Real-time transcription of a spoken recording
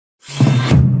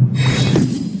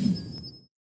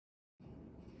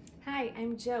Hi,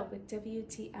 I'm Joe with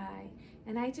WTI,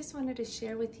 and I just wanted to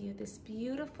share with you this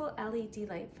beautiful LED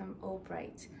light from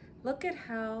Obright. Look at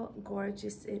how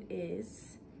gorgeous it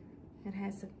is. It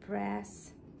has a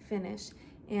brass finish,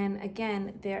 and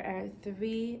again, there are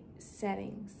 3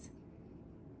 settings.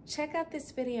 Check out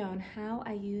this video on how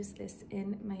I use this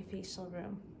in my facial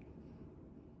room.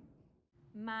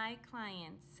 My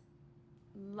clients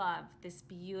love this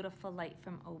beautiful light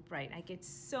from Obright. I get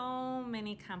so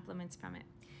many compliments from it.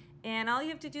 And all you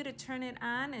have to do to turn it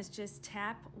on is just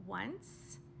tap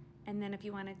once, and then if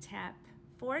you want to tap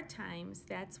 4 times,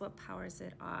 that's what powers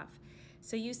it off.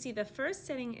 So you see the first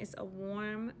setting is a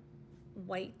warm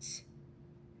white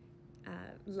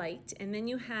light, and then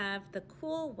you have the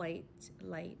cool white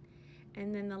light,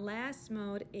 and then the last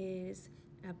mode is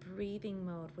a breathing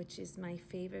mode, which is my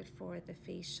favorite for the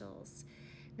facials.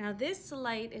 Now this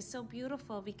light is so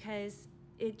beautiful because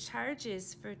it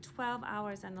charges for 12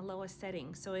 hours on the lowest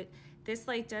setting. So this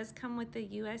light does come with the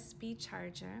USB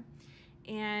charger,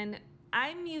 and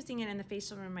I'm using it in the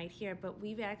facial room right here, but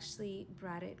we've actually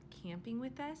brought it camping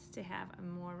with us to have a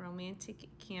more romantic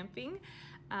camping,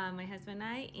 my husband and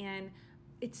I, and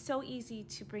it's so easy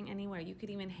to bring anywhere. You could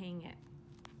even hang it.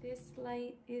 This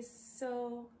light is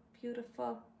so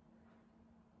beautiful.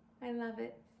 I love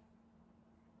it.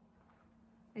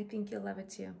 I think you'll love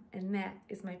it too, and that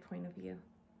is my point of view.